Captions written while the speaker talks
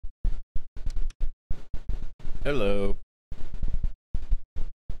Hello.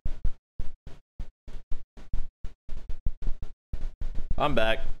 I'm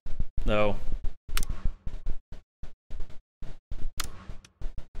back. No.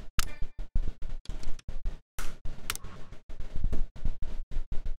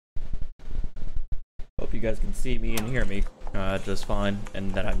 Hope you guys can see me and hear me just fine,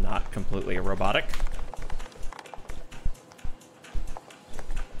 and that I'm not completely robotic.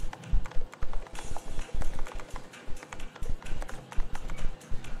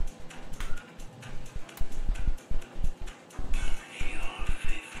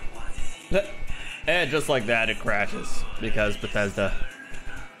 And just like that, it crashes because Bethesda.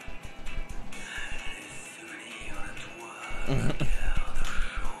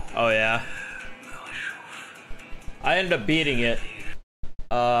 Oh yeah. I ended up beating it.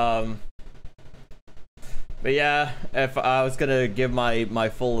 But yeah, if I was gonna give my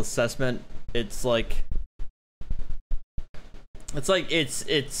full assessment, it's a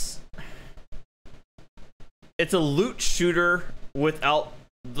loot shooter without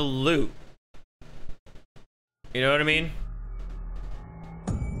the loot. You know what I mean?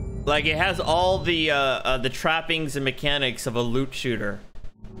 Like, it has all the trappings and mechanics of a loot shooter,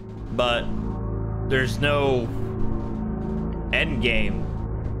 but there's no end game.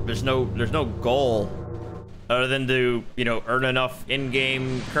 There's no goal other than to, you know, earn enough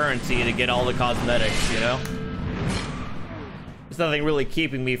in-game currency to get all the cosmetics, you know? There's nothing really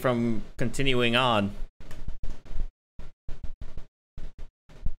keeping me from continuing on.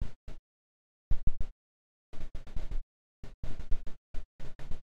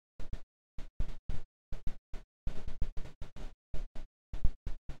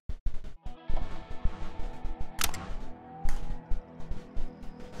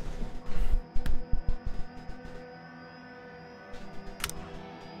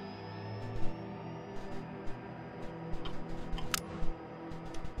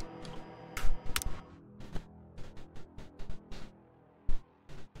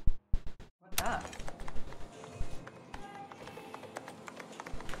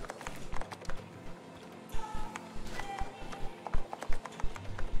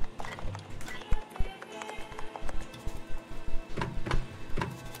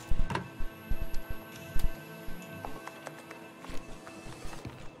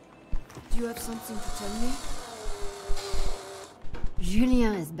 You have something to tell me?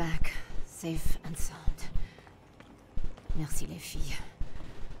 Julien is back, safe and sound. Merci les filles.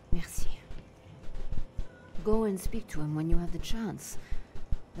 Merci. Go and speak to him when you have the chance.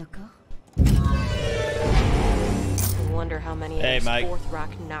 D'accord? I wonder how many of those Fourth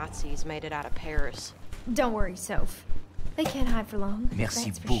Reich Nazis made it out of Paris. Don't worry, Soph. They can't hide for long.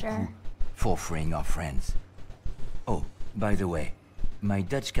 Merci that's for beaucoup sure. for freeing our friends. Oh, by the way, my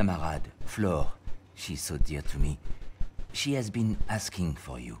Dutch camarade, Fleur, she's so dear to me. She has been asking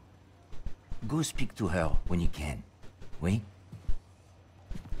for you. Go speak to her when you can. Oui?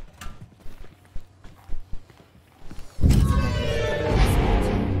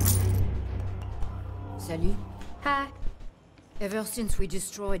 Salut. Hi. Ever since we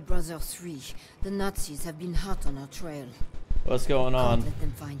destroyed Brother 3, the Nazis have been hot on our trail. What's going on? Can't let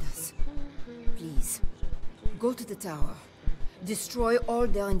them find us. Please, go to the tower. Destroy all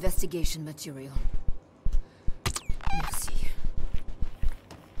their investigation material. Merci.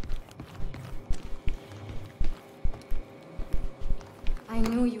 I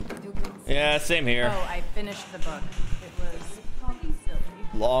knew you could do good. Yeah, same here. Oh, I finished the book. It was probably silly.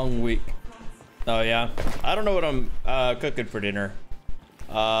 Long week. Oh yeah. I don't know what I'm cooking for dinner.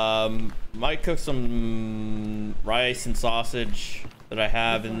 Might cook some rice and sausage that I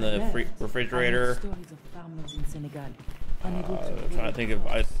have in the refrigerator. I'm trying to think of,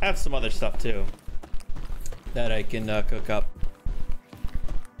 I have some other stuff too that I can cook up.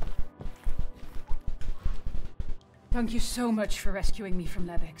 Thank you so much for rescuing me from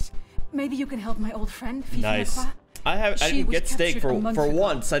Lebex. Maybe you can help my old friend, Fifi Nice. Lacroix? I didn't get steak for ago.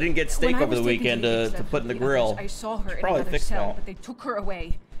 once. I didn't get steak over the weekend to put in the grill. I saw her in Probably another fixed cell, now. but they took her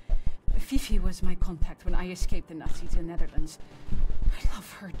away. Fifi was my contact when I escaped the Nazis in the Netherlands. I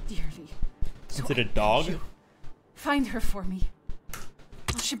love her dearly. Is So it a I beg dog? you, find her for me.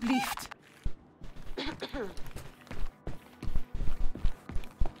 Alsjeblieft.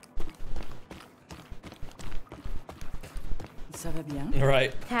 Ça va bien?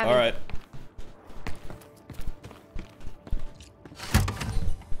 Right. Have All it. right.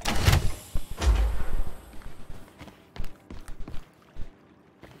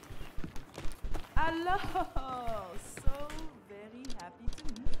 Hello! So very happy to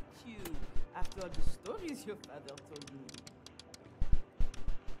meet you after all the stories your father told me.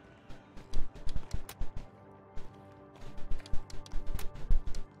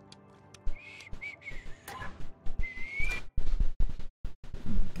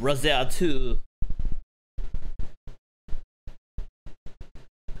 Rosetta 2.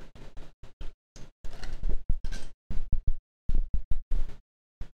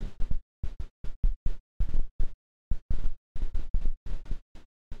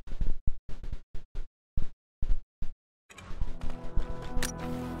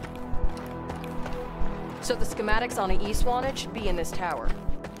 So the schematics on an E-Swanage should be in this tower.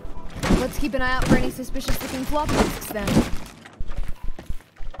 Let's keep an eye out for any suspicious-looking flop disks, then.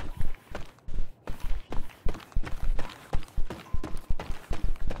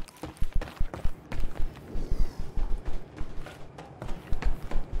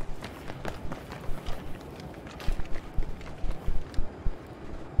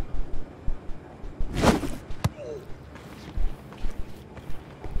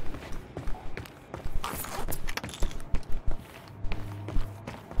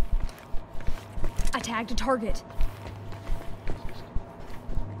 I tagged a target.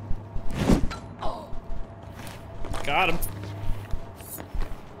 Got him.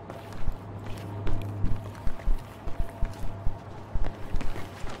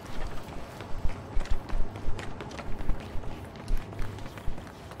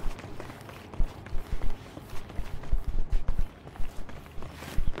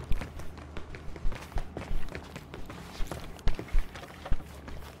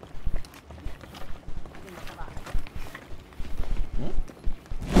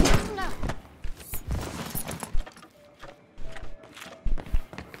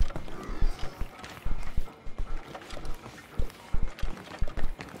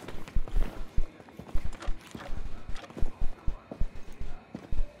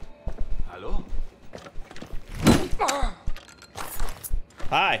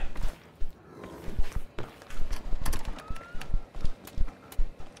 Hi.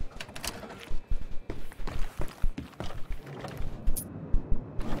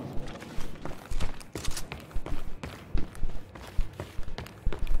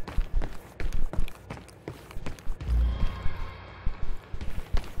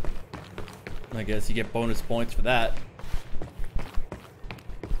 I guess you get bonus points for that.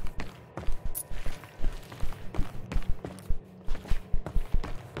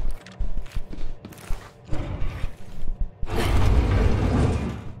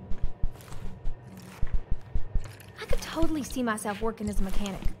 See myself working as a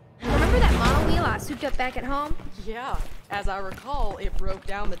mechanic. Remember that monowheel I souped up back at home? Yeah, as I recall, it broke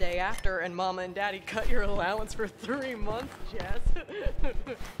down the day after and Mama and Daddy cut your allowance for 3 months, Jess.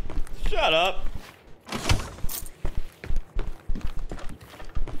 Shut up.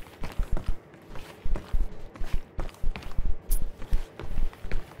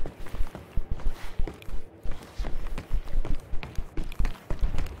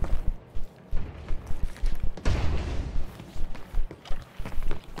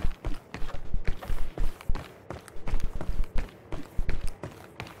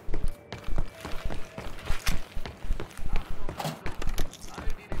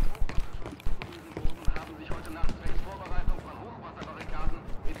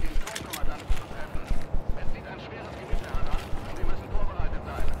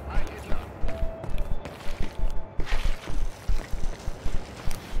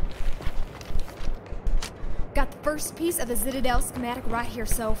 First piece of the Citadel schematic right here,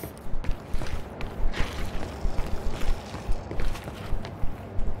 Soph.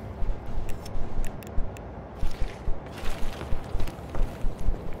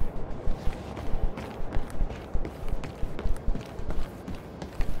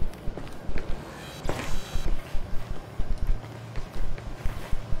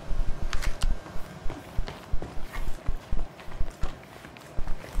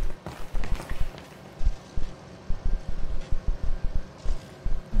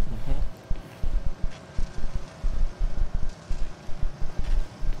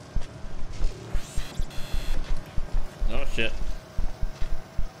 Oh shit.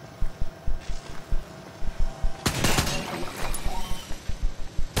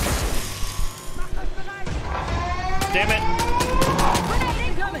 Damn it.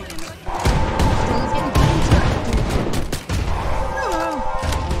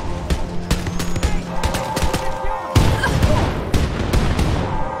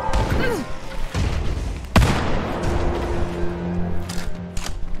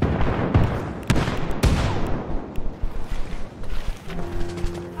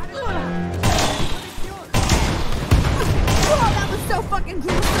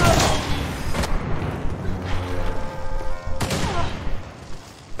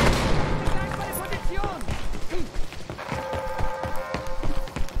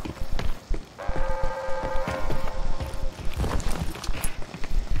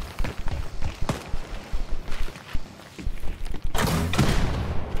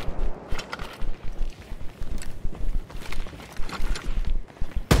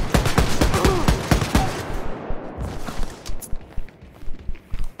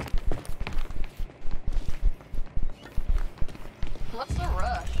 a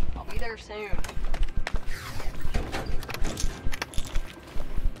rush. I'll be there soon.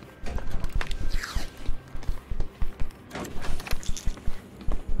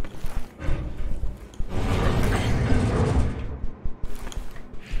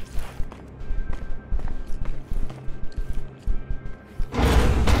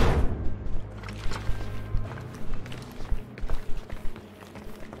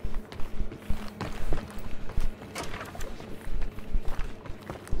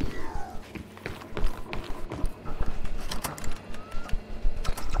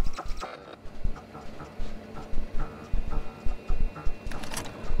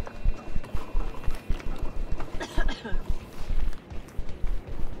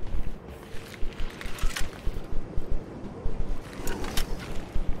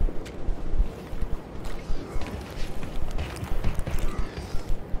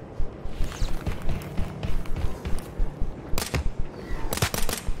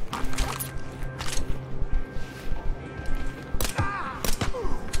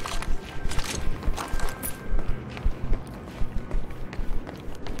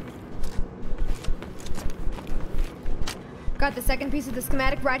 Got the second piece of the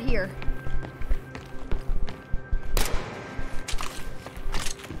schematic right here.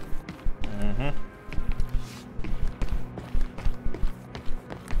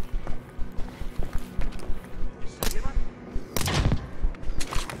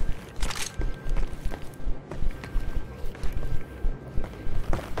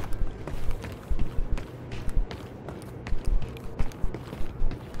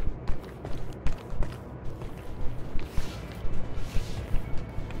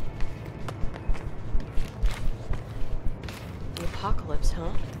 Apocalypse,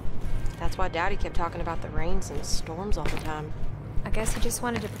 huh? That's why Daddy kept talking about the rains and the storms all the time. I guess he just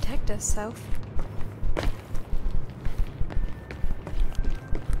wanted to protect us, Soph.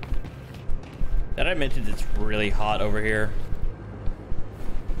 Did I mention it's really hot over here?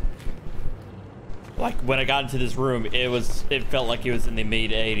 Like when I got into this room, it felt like it was in the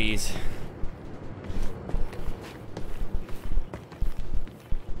mid 80s.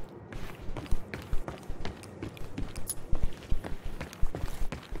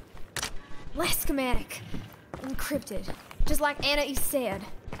 Last schematic. Encrypted. Just like Anna said.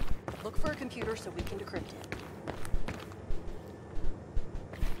 Look for a computer so we can decrypt it.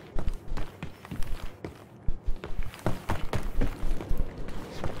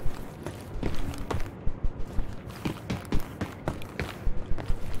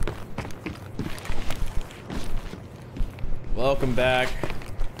 Welcome back.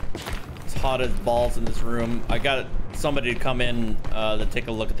 It's hot as balls in this room. I got somebody to come in to take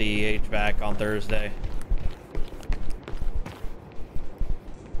a look at the HVAC on Thursday.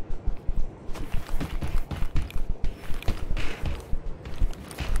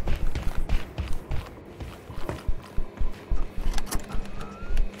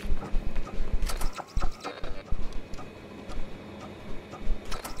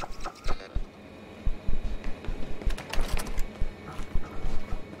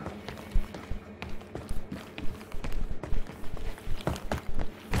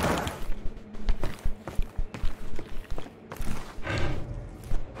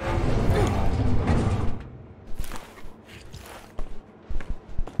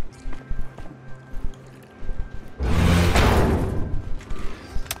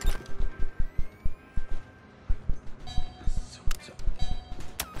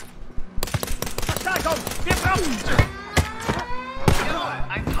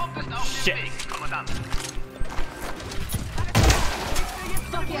 Shit.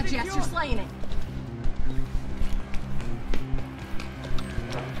 Fuck yeah, Jess, you're slaying it.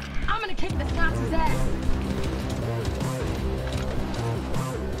 I'm gonna kick this Nazi's ass.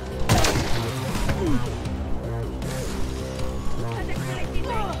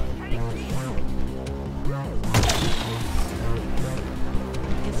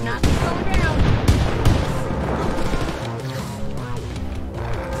 It's not slowing down.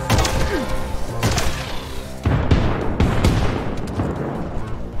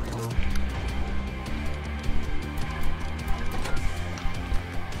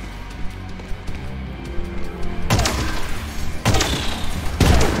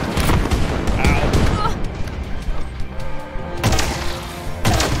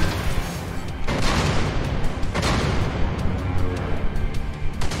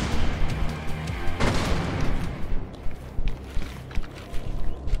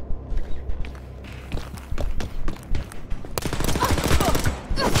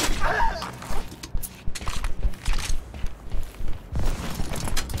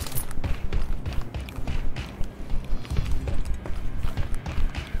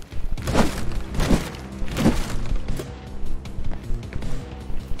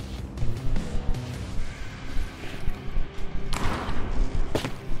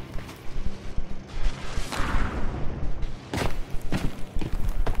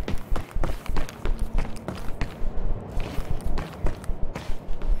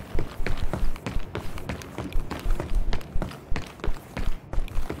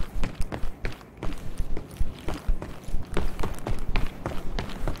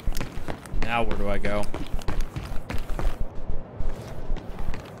 Now where do I go?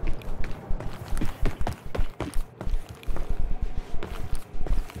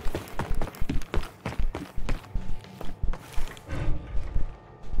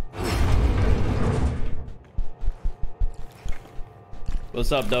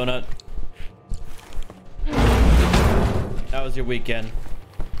 What's up, Donut? How was your weekend?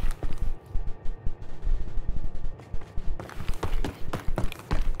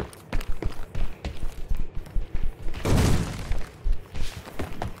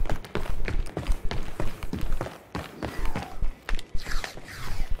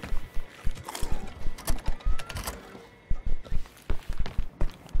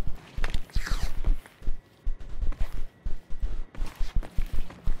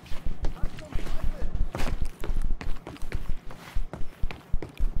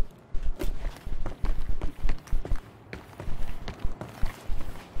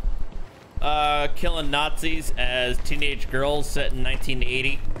 Killing Nazis as teenage girls set in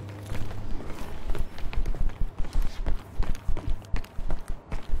 1980.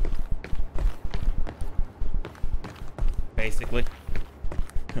 Basically.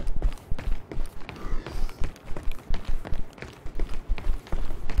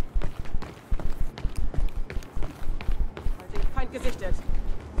 Feind gesichtet.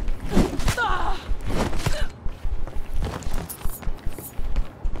 Ah!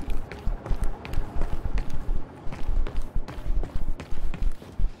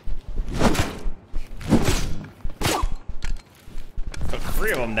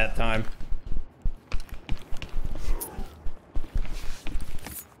 Three of them that time.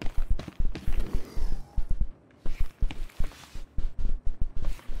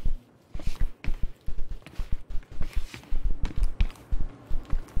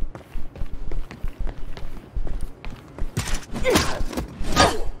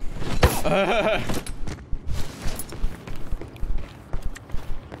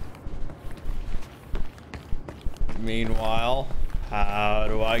 Meanwhile, how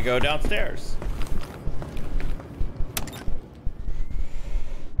do I go downstairs?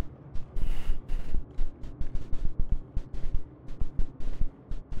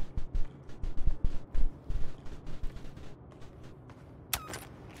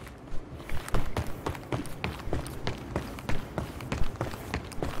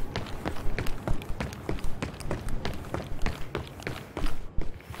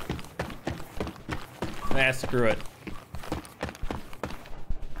 Ah, screw it.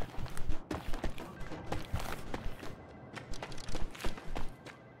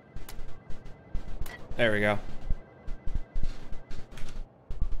 There we go.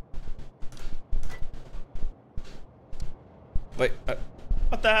 Wait,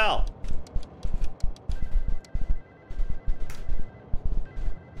 what the hell?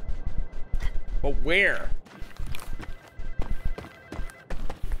 But where?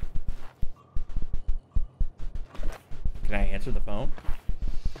 Can I answer the phone?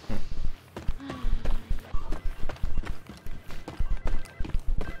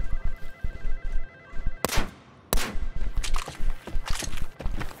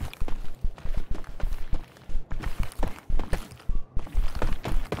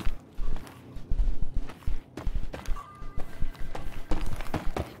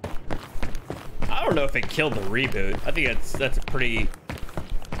 I don't know if it killed the reboot. I think that's a pretty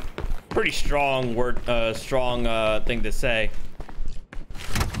strong word, thing to say.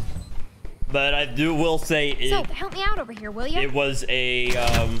 But I will say it. So help me out over here, will you? It was a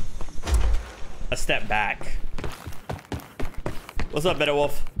step back. What's up, Better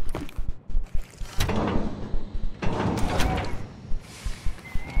Wolf?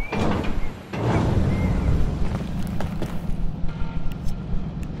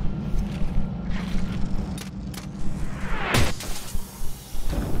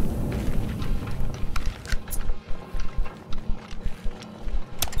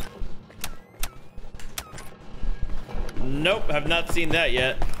 Nope, have not seen that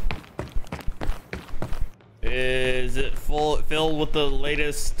yet. Is it filled with the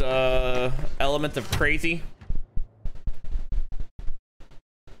latest element of crazy?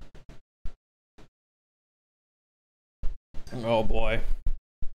 Oh boy.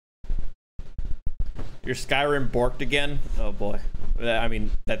 Your Skyrim borked again? Oh boy. I mean,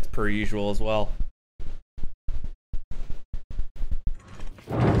 that's per usual as well.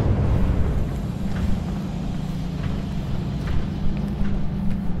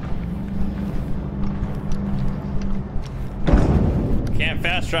 Can't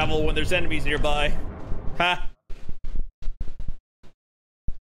fast travel when there's enemies nearby. Ha!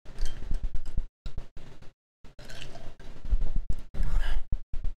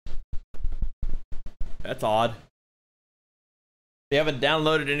 That's odd. They haven't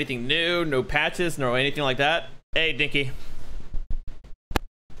downloaded anything new, no patches, no anything like that. Hey, Dinky.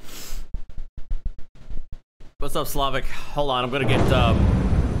 What's up, Slavic? Hold on, I'm gonna get,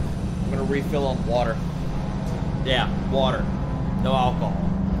 I'm gonna refill on water. Yeah, water. No alcohol.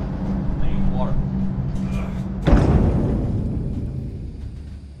 I need water.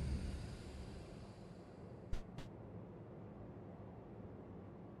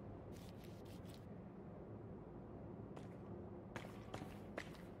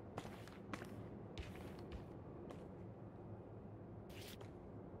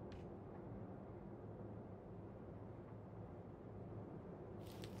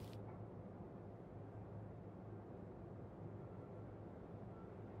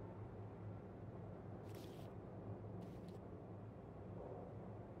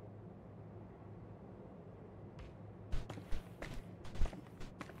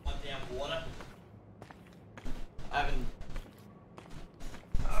 Water. I haven't.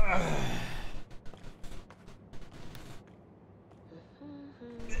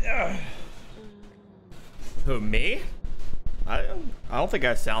 Who, me? I don't think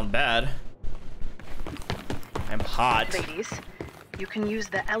I sound bad. I'm hot. Ladies, you can use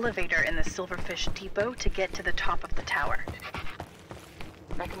the elevator in the Silverfish Depot to get to the top of the tower.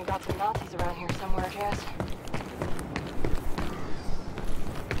 Reckon we got some Nazis around here somewhere, Jess.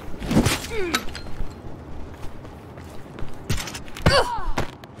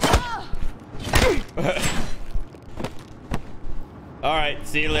 Alright,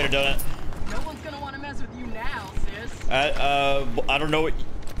 see you later, Donut. No one's gonna want to mess with you now, sis. I don't know what...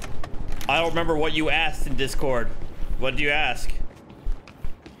 I don't remember what you asked in Discord. What did you ask?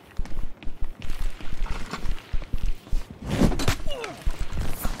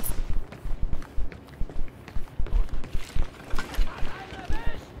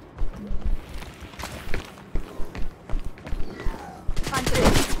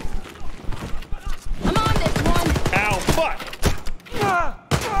 I'm on this one. Ow, fuck!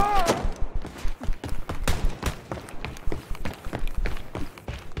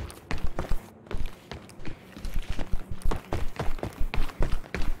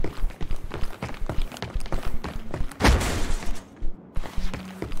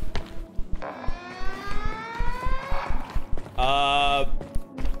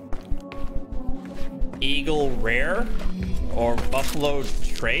 Eagle Rare or Buffalo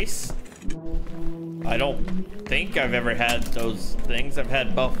Trace? I don't think I've ever had those things. I've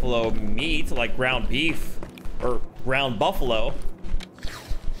had buffalo meat, like ground beef or ground buffalo.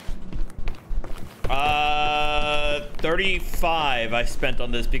 35 I spent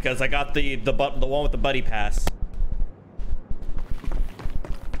on this because I got the one with the buddy pass.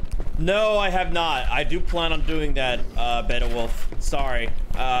 No, I have not. I do plan on doing that, Beta Wolf. Sorry.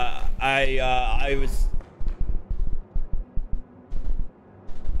 I was...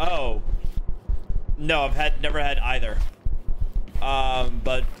 Oh. No, I've never had either.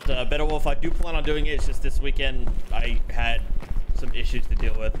 But Beta Wolf, I do plan on doing it. It's just this weekend I had some issues to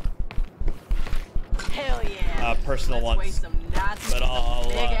deal with. Hell yeah. Personal Let's ones. waste some Nazis But I'll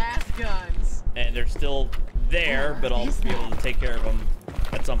with big ass guns. and they're still there, but I'll be able to take care of them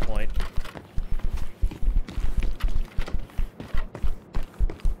at some point.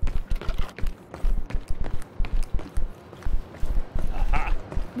 Aha.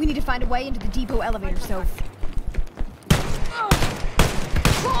 We need to find a way into the depot elevator, so...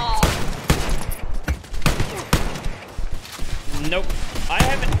 Nope. I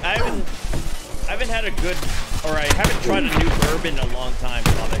haven't had a good, or I haven't tried a new herb in a long time,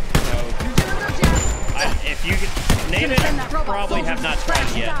 Slavic. So, if you could name it, I probably have not tried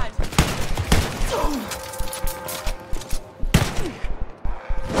it yet.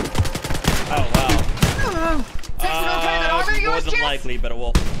 Oh wow. More than likely, but it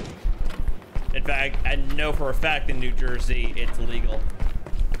will. In fact, I know for a fact in New Jersey it's illegal.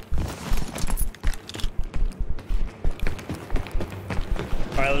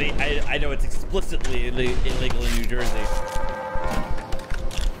 Or at least, I know it's explicitly illegal in New Jersey.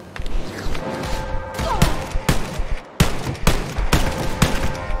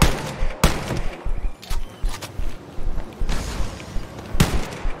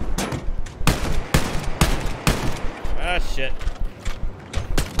 Ah, shit.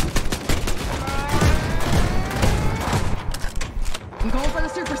 I'm going for the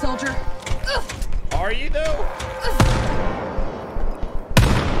super soldier. Are you though?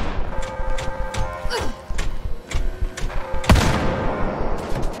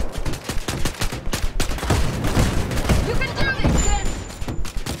 You can do this, kid.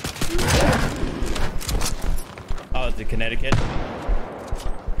 Oh, it's in Connecticut.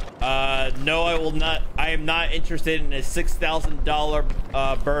 No, I will not. I am not interested in a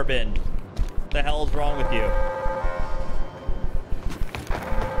 $6,000 bourbon. What the hell is wrong with you?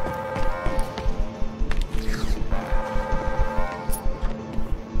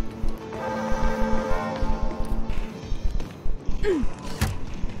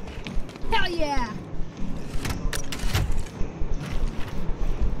 Hell yeah!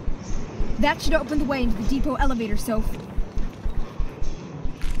 That should open the way into the depot elevator, Soph.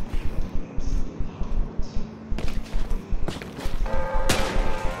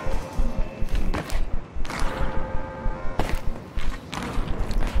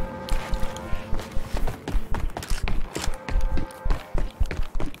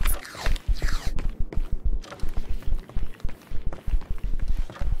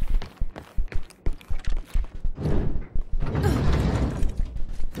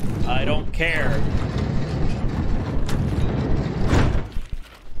 I don't care.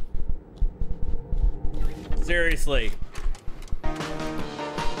 Seriously.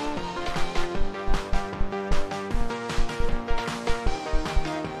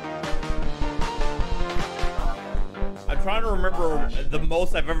 I'm trying to remember the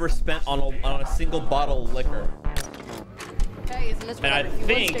most I've ever spent on a single bottle of liquor. Hey, isn't this And I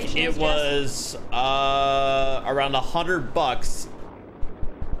think it was around $100.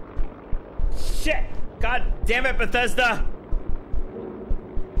 Shit! God damn it, Bethesda!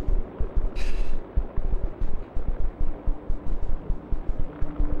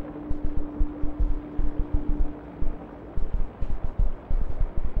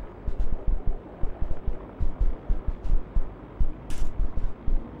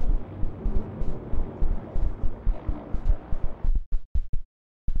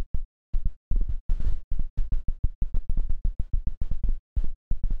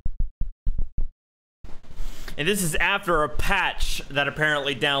 And this is after a patch that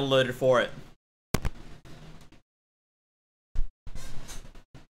apparently downloaded for it.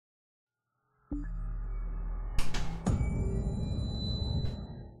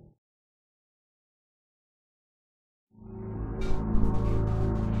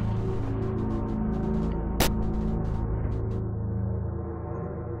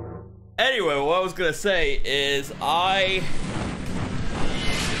 Anyway, what I was gonna say is I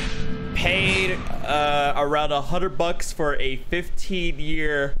paid around $100 for a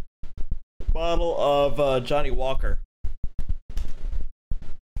 15-year bottle of Johnny Walker.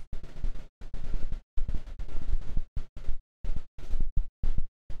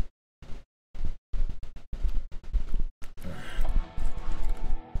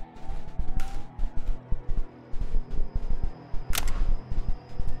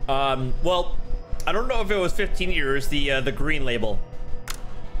 Well, I don't know if it was 15 years, the green label.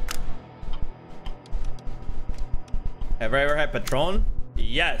 Have I ever had Patron?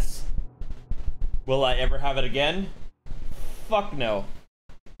 Yes. Will I ever have it again? Fuck no.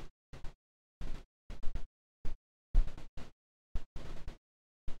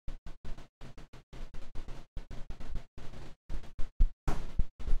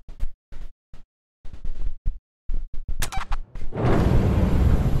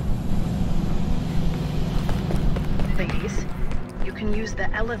 Ladies, you can use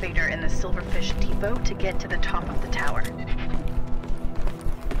the elevator in the Silverfish Depot to get to the top of the tower.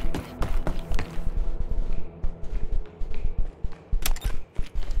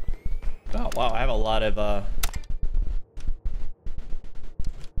 Oh, wow, I have a lot of,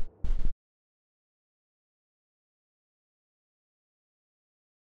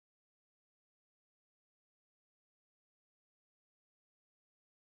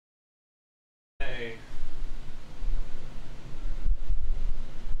 Hey.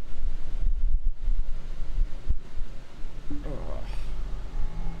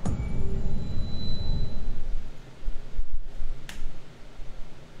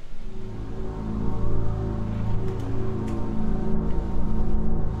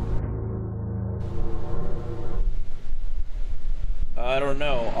 I don't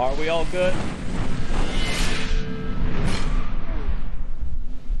know. Are we all good?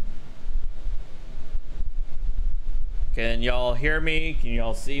 Can y'all hear me? Can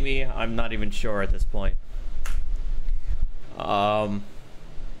y'all see me? I'm not even sure at this point.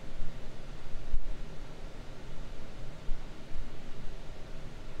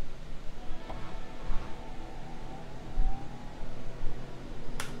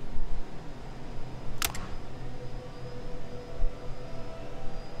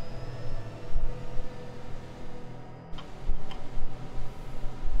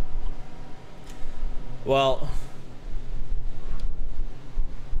 Well,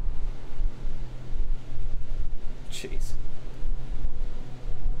 jeez.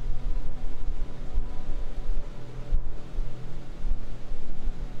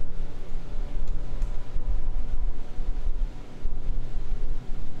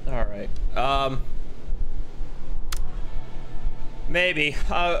 Maybe.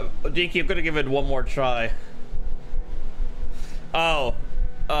 Dinky, I'm gonna give it one more try. Oh.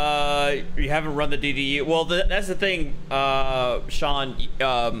 You haven't run the DDU. Well, that's the thing, Sean.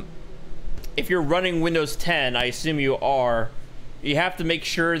 If you're running Windows 10, I assume you are, you have to make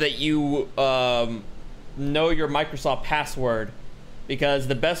sure that you know your Microsoft password, because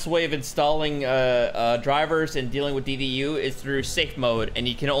the best way of installing drivers and dealing with DDU is through safe mode, and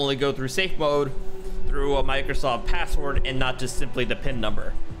you can only go through safe mode through a Microsoft password and not just simply the PIN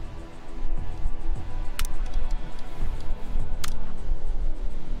number.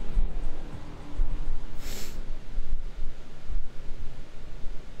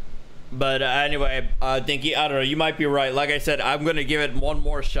 But anyway, Dinky, I don't know, you might be right. Like I said, I'm gonna give it one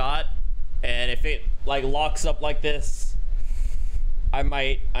more shot, and if it like locks up like this, I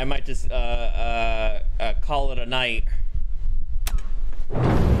might just call it a night.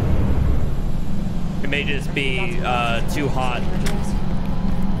 It may just be too hot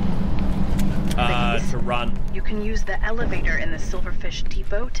to run. You can use the elevator in the Silverfish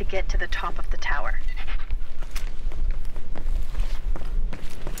Depot to get to the top of the tower.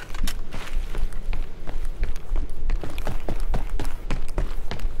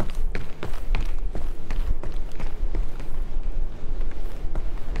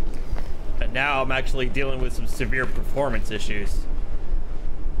 And now I'm actually dealing with some severe performance issues.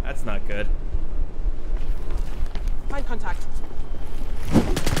 That's not good. Find contact.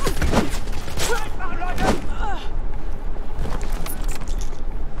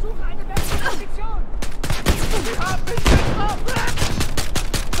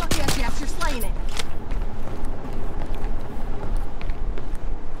 Fuck yes, yes, you're slaying it.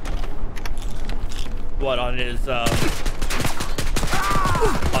 What, on his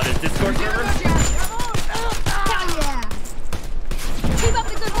Discord server? Hell yeah! Keep up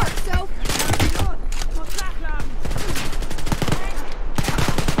the good work, so.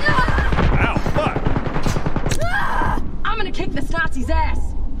 Ow, fuck! I'm gonna kick this Nazi's ass.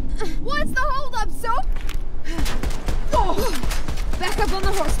 What's the holdup, Soap? Oh. Back up on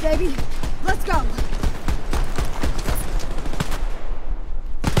the horse, baby. Let's go.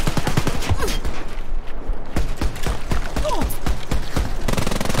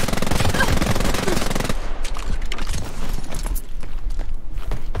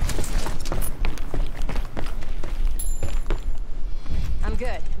 I'm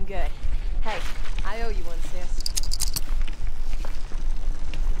good. Hey, I owe you one, sis.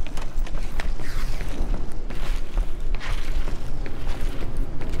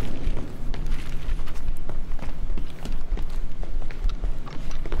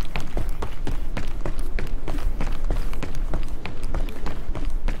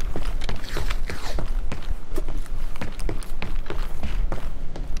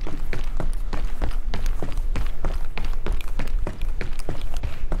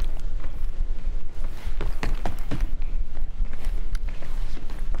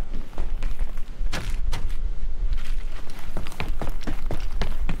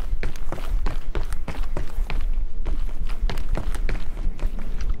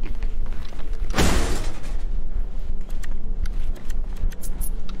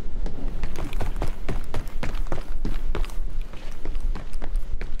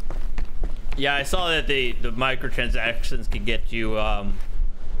 Yeah, I saw that the microtransactions can get you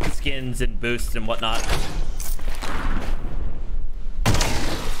skins and boosts and whatnot.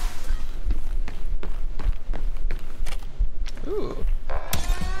 Ooh.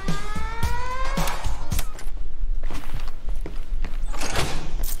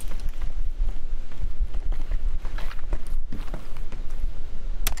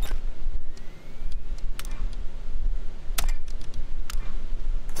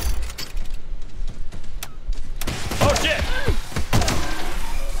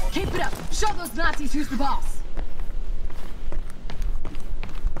 Keep it up. Show those Nazis who's the boss.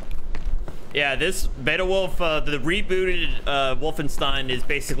 Yeah, this Beta Wolf, the rebooted Wolfenstein is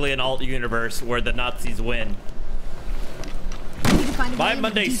basically an alt universe where the Nazis win. My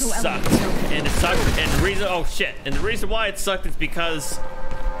Monday sucked, and it sucked, and the reason, oh shit, and the reason why it sucked is because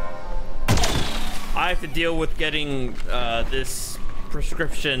I have to deal with getting this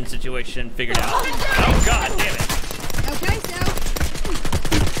prescription situation figured out. Oh god damn it. Okay, so.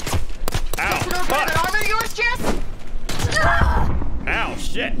 Ow, fuck. Armor yours, Jess? Ow,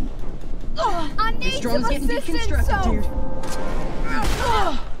 shit. I need This drone's some getting assistance, deconstructed, so. dude.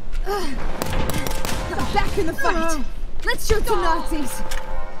 Back in the fight. Let's shoot the Nazis.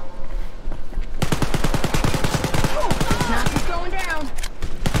 Nazis going down.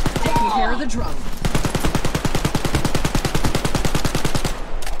 Taking care of the drone.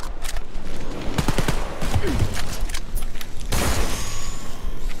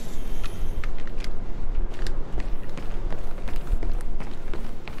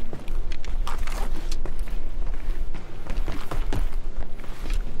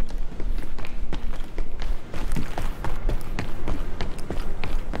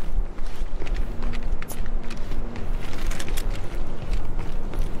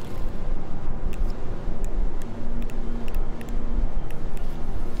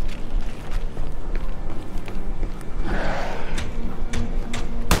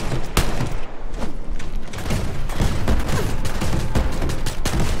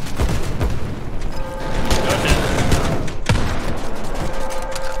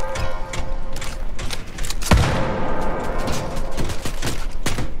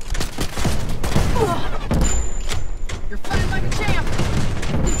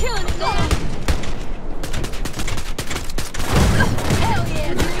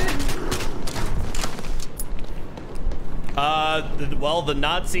 well, the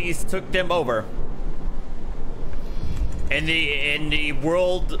Nazis took them over. In the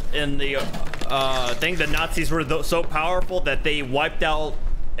world, in the thing, the Nazis were so powerful that they wiped out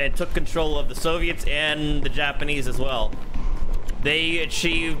and took control of the Soviets and the Japanese as well. They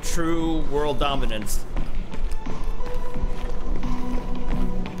achieved true world dominance.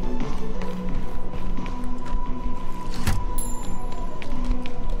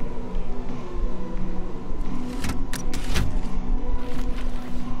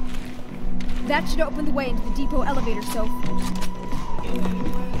 That should open the way into the depot elevator, Soph.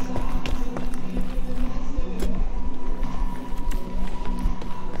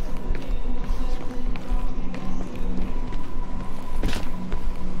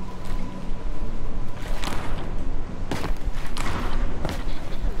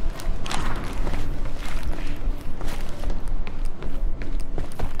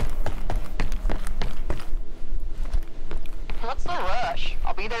 What's the rush?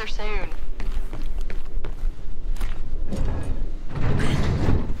 I'll be there soon.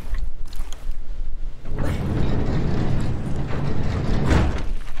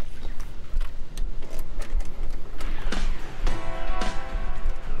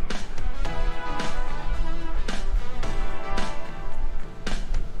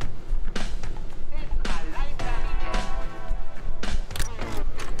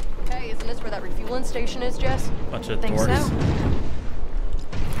 Hey, isn't this where that refueling station is, Jess? Bunch of Think dorks. so?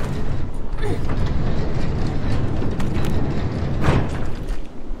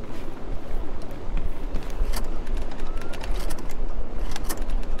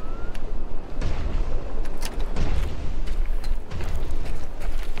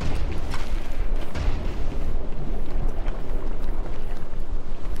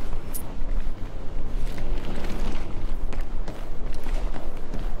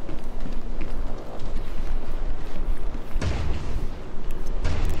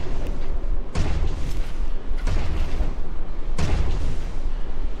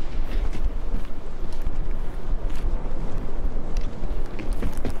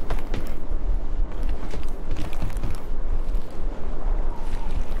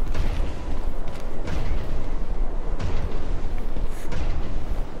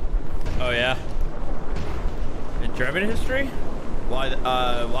 Oh yeah. In German history? Why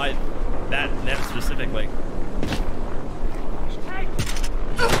that specifically?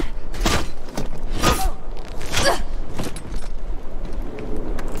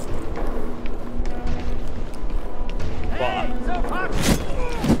 Well,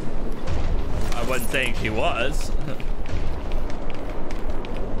 I wasn't saying she was.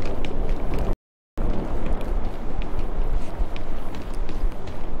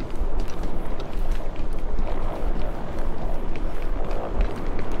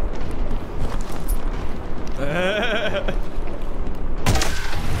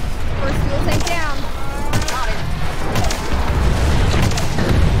 First fuel tank down. Got it.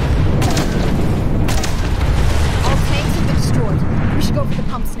 All tanks have been destroyed. We should go for the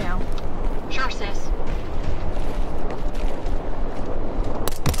pumps now. Sure, sis.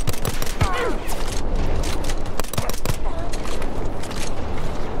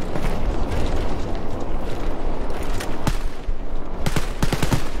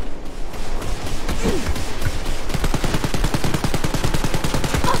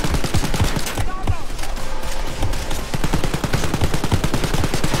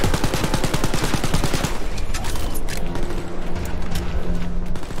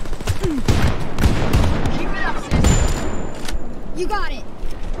 You got it.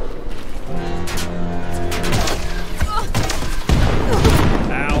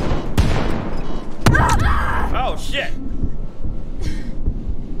 Ow. Oh shit.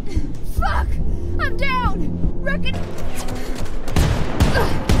 Fuck! I'm down! Reckon...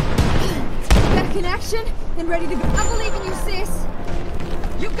 Back in action and ready to go. I believe in you, sis.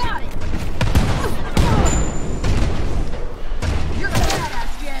 You got it! You're a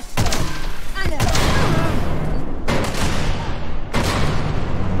badass, Jess. I know.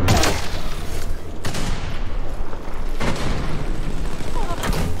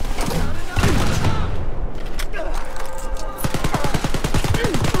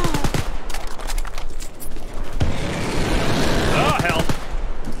 Oh hell.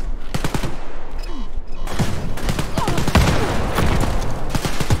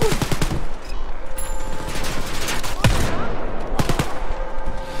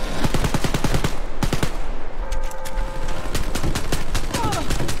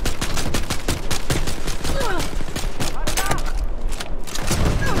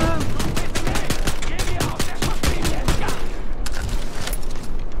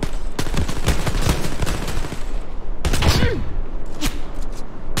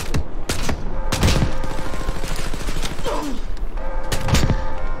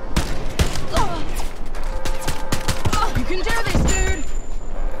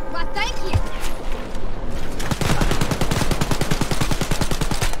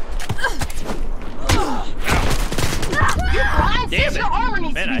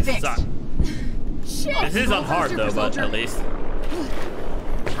 This is on hard though, but at least.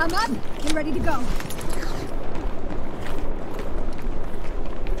 I'm up and ready to go.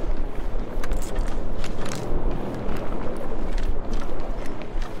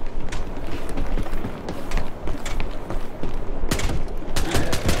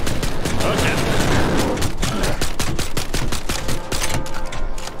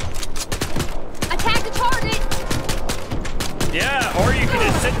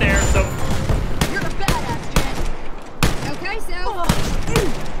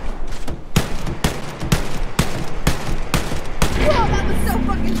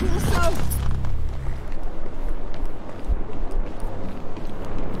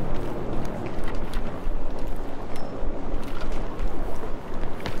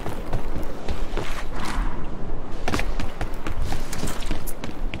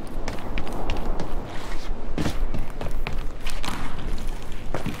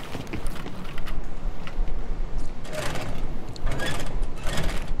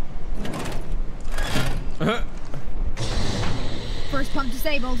 First pump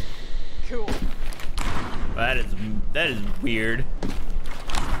disabled. Cool. That is weird.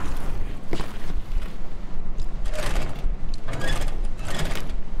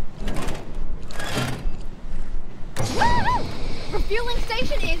 Woo! Refueling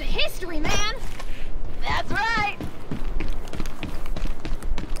station is history, man. That's right.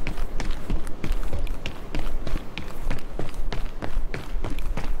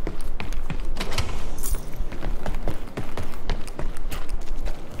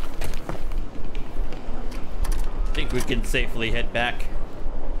 We can safely head back.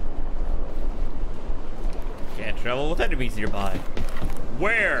 Can't travel with enemies nearby.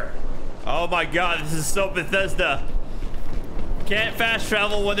 Where? Oh my god, this is so Bethesda. Can't fast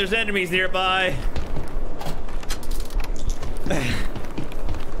travel when there's enemies nearby.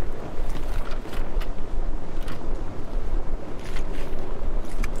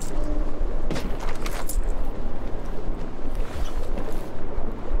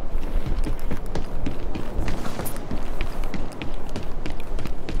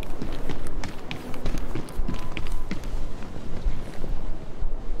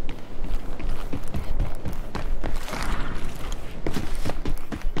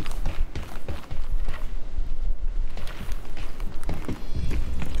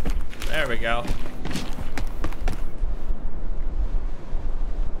 There we go.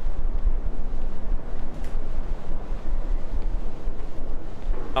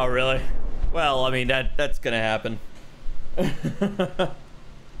 Oh, really? Well, I mean, that's gonna happen. I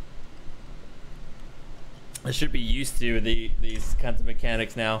should be used to these kinds of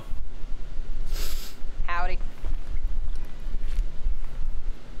mechanics now. Howdy.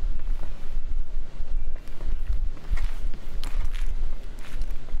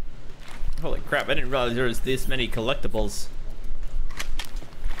 Holy crap, I didn't realize there was this many collectibles.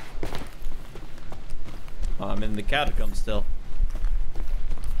 Oh, I'm in the catacombs still.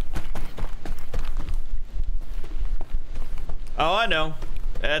 Oh, I know.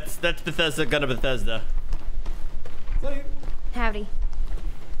 That's Bethesda gonna Bethesda. Howdy.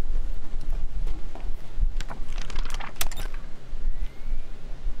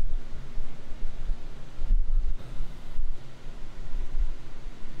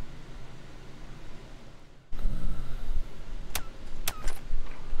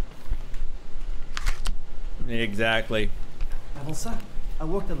 Exactly.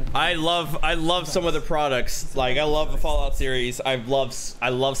 I love some of the products. Like I love the Fallout series. I love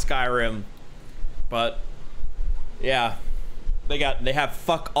Skyrim, but yeah, they have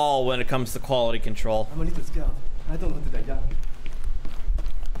fuck all when it comes to quality control. I'm a little scared. I don't want to die young.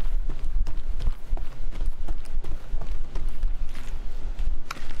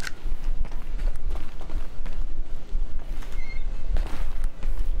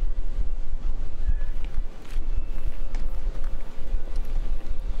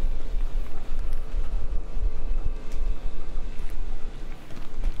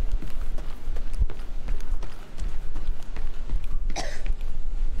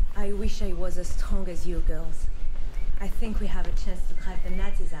 I wish I was as strong as you girls. I think we have a chance to drive the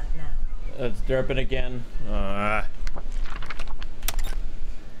Nazis out now. It's derping again.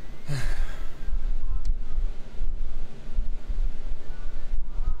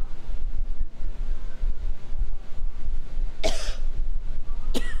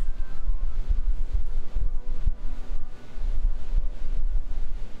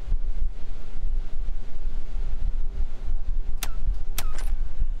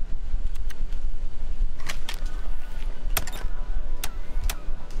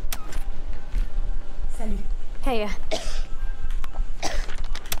 Hey,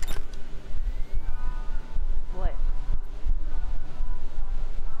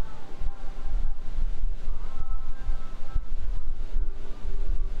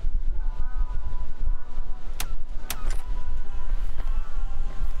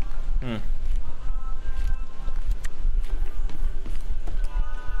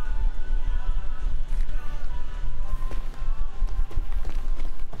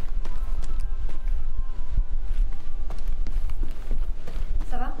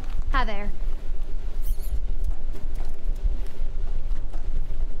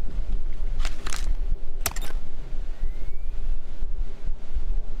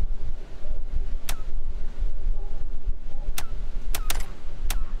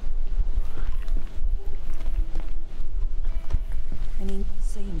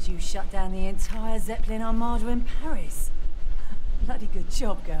 you shut down the entire Zeppelin Armada in Paris. Bloody good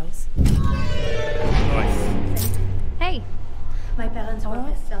job, girls. Nice. Hey. My parents were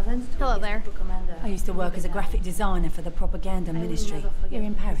best servants. Hello there. I used to work as a graphic designer for the propaganda ministry here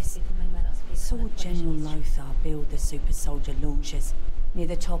in Paris. Saw General Lothar build the super soldier launchers near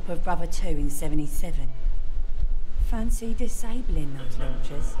the top of Brother 2 in 77. Fancy disabling those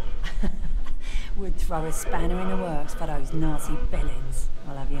launchers? Would throw a spanner in the works for those Nazi bellends,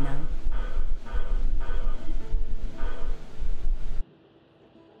 I'll have you know.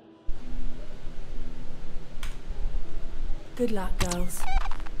 Good luck, girls.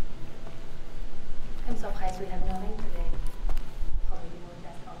 I'm surprised we have no rain today. Probably won't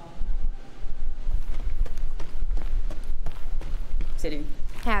last for long. Salut.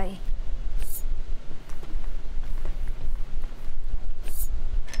 Howdy.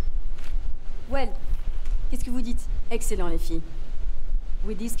 Well, qu'est-ce que vous dites? Excellent, les filles.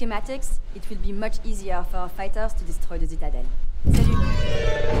 With these schematics, it will be much easier for our fighters to destroy the Citadel. Salut.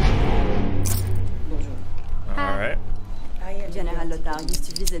 Bonjour. All right. General Lothar used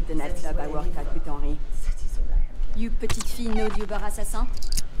to visit the nightclub I worked at with Henri. You petite fille know the Uber assassin?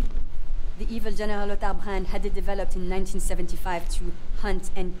 The evil General Lothar brand had it developed in 1975 to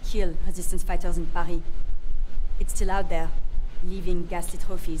hunt and kill resistance fighters in Paris. It's still out there, leaving ghastly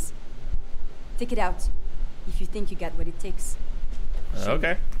trophies. Take it out, if you think you got what it takes.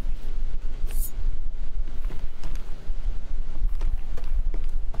 Okay.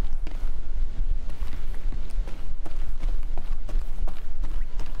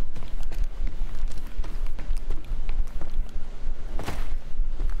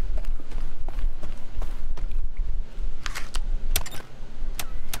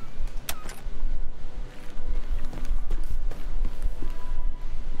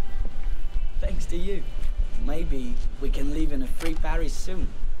 Thanks to you. Maybe we can live in a free Paris soon.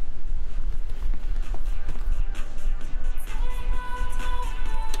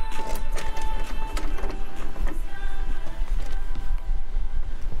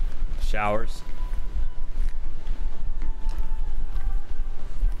 Showers.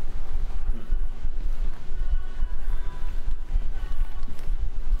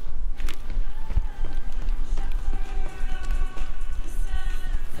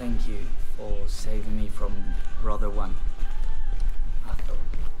 Thank you for saving me from Brother One. I thought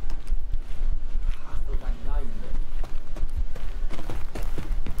I'd die in there.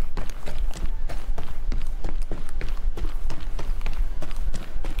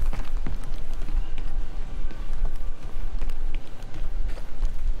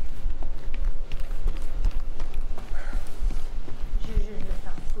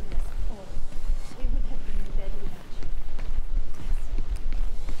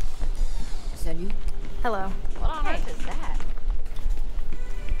 Salut. Hello. What on earth is that?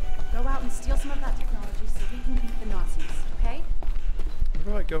 Go out and steal some of that technology so we can beat the Nazis, okay?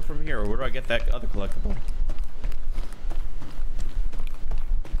 Where do I go from here? Where do I get that other collectible?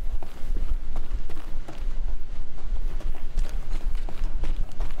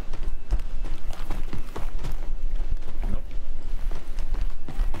 Nope.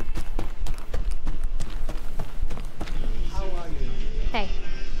 How are you? Hey.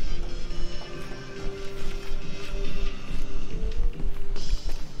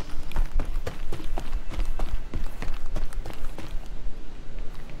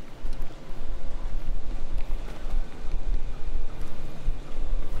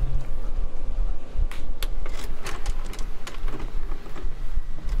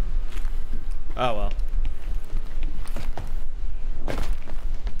 Oh well.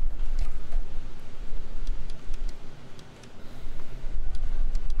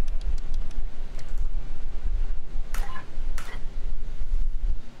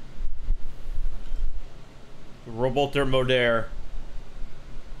 Roboter Moder.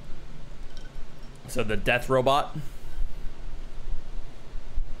 So the death robot.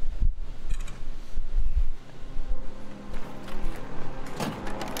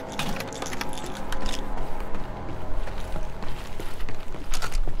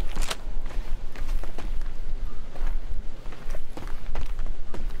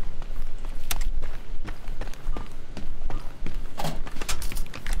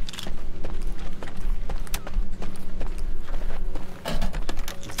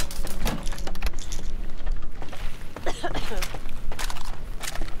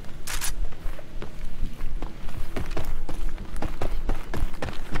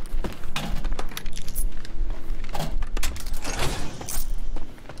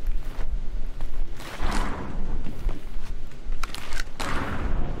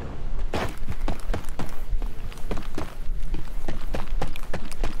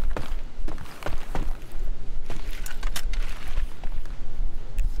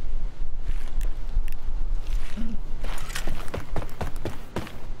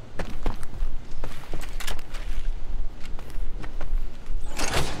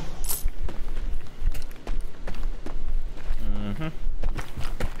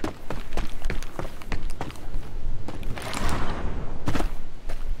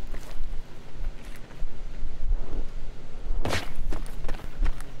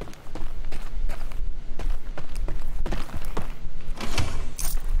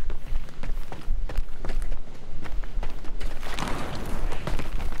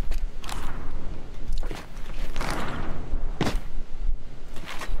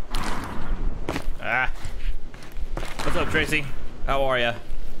 Tracy, how are ya?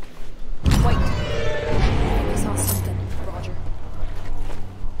 Wait. I saw something. Roger.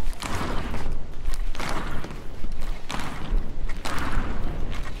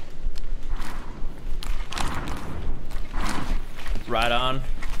 Right on.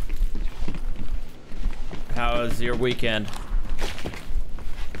 How was your weekend?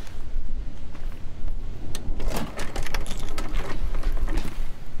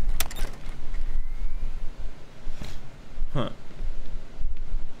 Huh.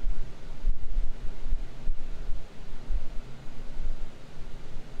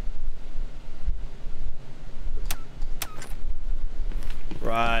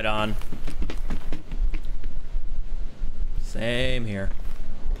 Right on. Same here.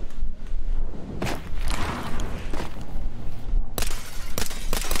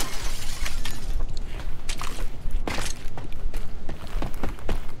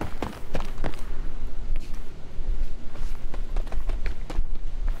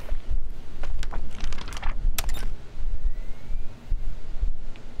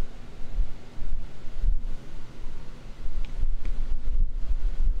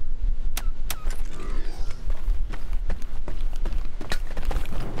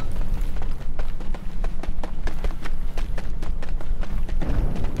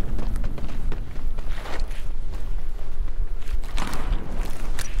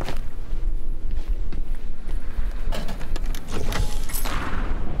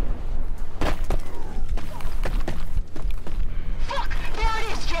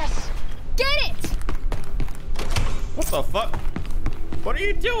 What the fuck? What are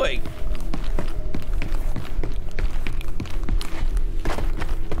you doing?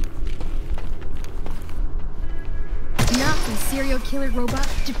 Nazi serial killer robot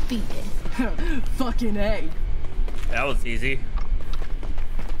defeated. Fucking A. That was easy.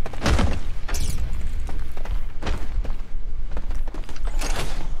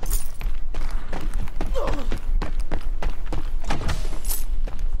 Wow.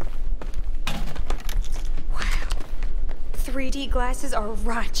 3D glasses are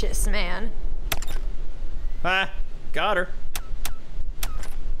righteous, man. Ah, got her.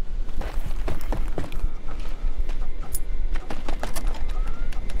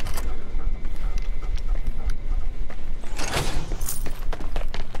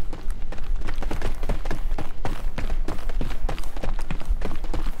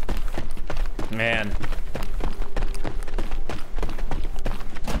 Man.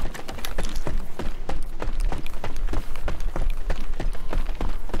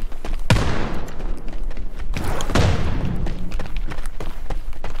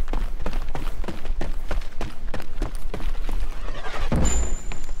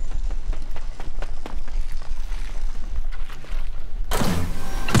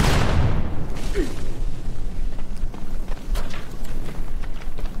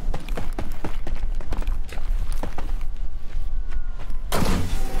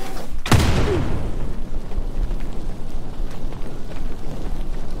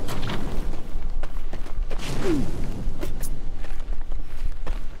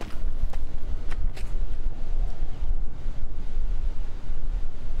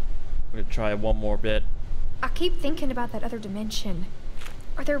 Try one more bit. I keep thinking about that other dimension.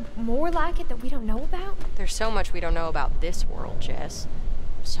 Are there more like it that we don't know about? There's so much we don't know about this world, Jess.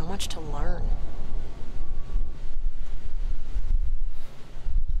 So much to learn.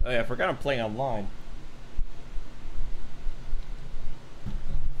 Oh yeah, I forgot I'm playing online.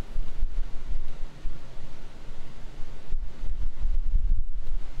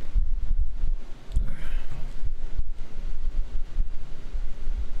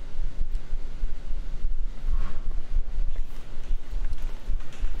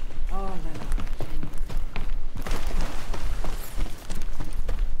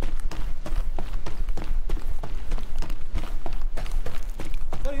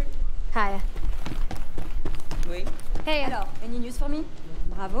 Hiya. Oui. Hey. Alors, any news for me?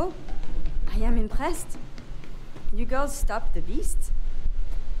 Bravo. I am impressed. You girls stopped the beast.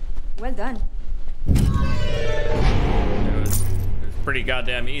 Well done. It was pretty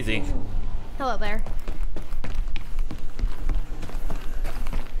goddamn easy. Hello there.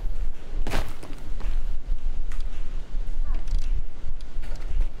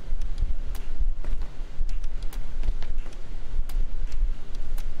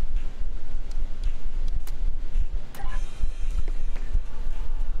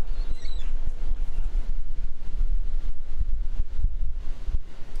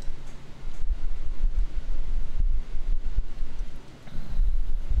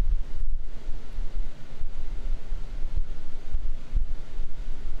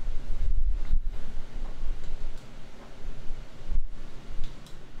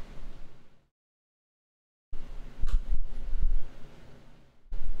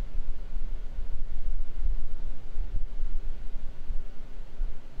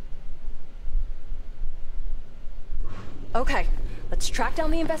 Okay, let's track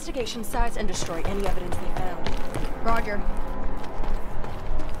down the investigation sites and destroy any evidence they found. Roger.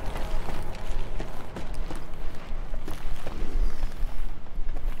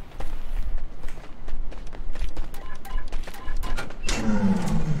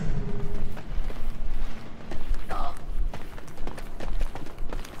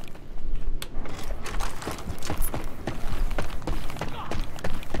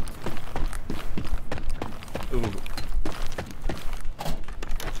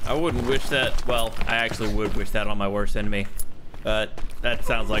 I wouldn't wish that. Well, I actually would wish that on my worst enemy. But that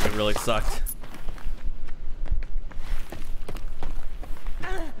sounds like it really sucked.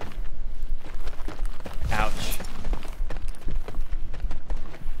 Ouch.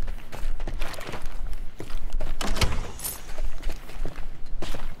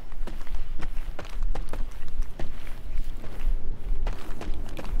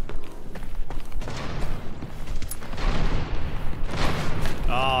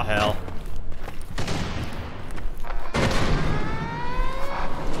 Oh, hell.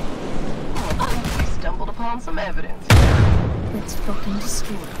 We stumbled upon some evidence. Let's fucking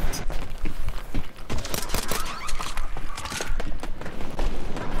destroy it.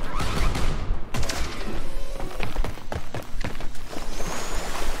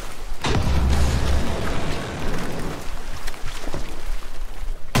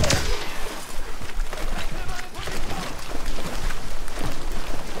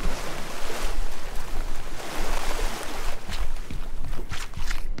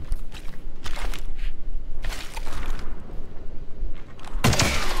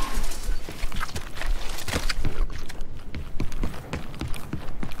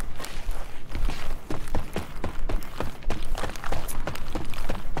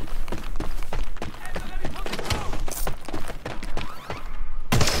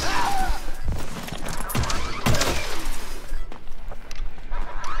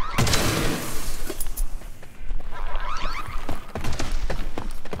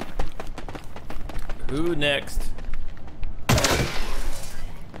 Who next?